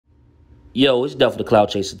Yo, it's definitely Cloud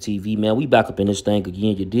Chaser TV, man. We back up in this thing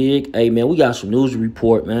again, you dig? Hey, man, we got some news to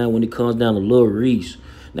report, man, when it comes down to Lil Reese.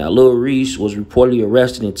 Now, Lil Reese was reportedly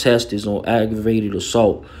arrested and tested on aggravated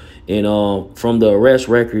assault. And from the arrest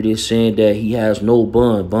record, it's saying that he has no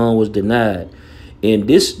bond. Bond was denied. And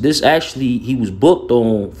this actually, he was booked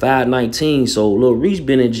on 5/19. So Lil Reese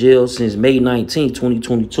been in jail since May 19th,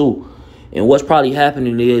 2022. And what's probably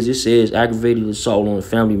happening is it says aggravated assault on a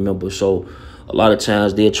family member. So a lot of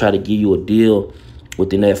times they'll try to give you a deal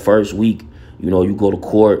within that first week. You know, you go to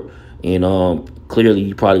court and clearly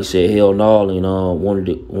you probably said hell no and wanted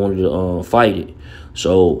to fight it.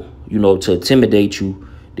 So, you know, to intimidate you,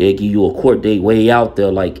 they'll give you a court date way out there,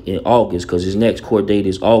 like in August, because his next court date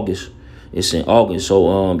is August. It's in August.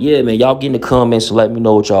 So, yeah, man, y'all get in the comments and let me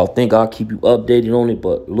know what y'all think. I'll keep you updated on it.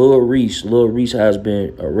 But Lil Reese has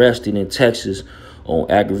been arrested in Texas on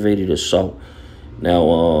aggravated assault.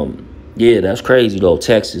 Now, yeah, that's crazy, though.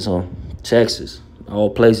 Texas, huh? Texas. All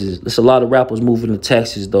places. There's a lot of rappers moving to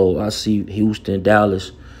Texas, though. I see Houston,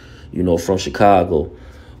 Dallas, you know, from Chicago.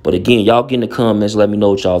 But again, y'all get in the comments. Let me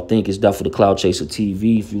know what y'all think. It's definitely Cloud Chaser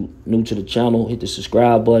TV. If you're new to the channel, hit the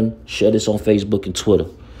subscribe button. Share this on Facebook and Twitter.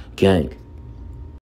 Gang.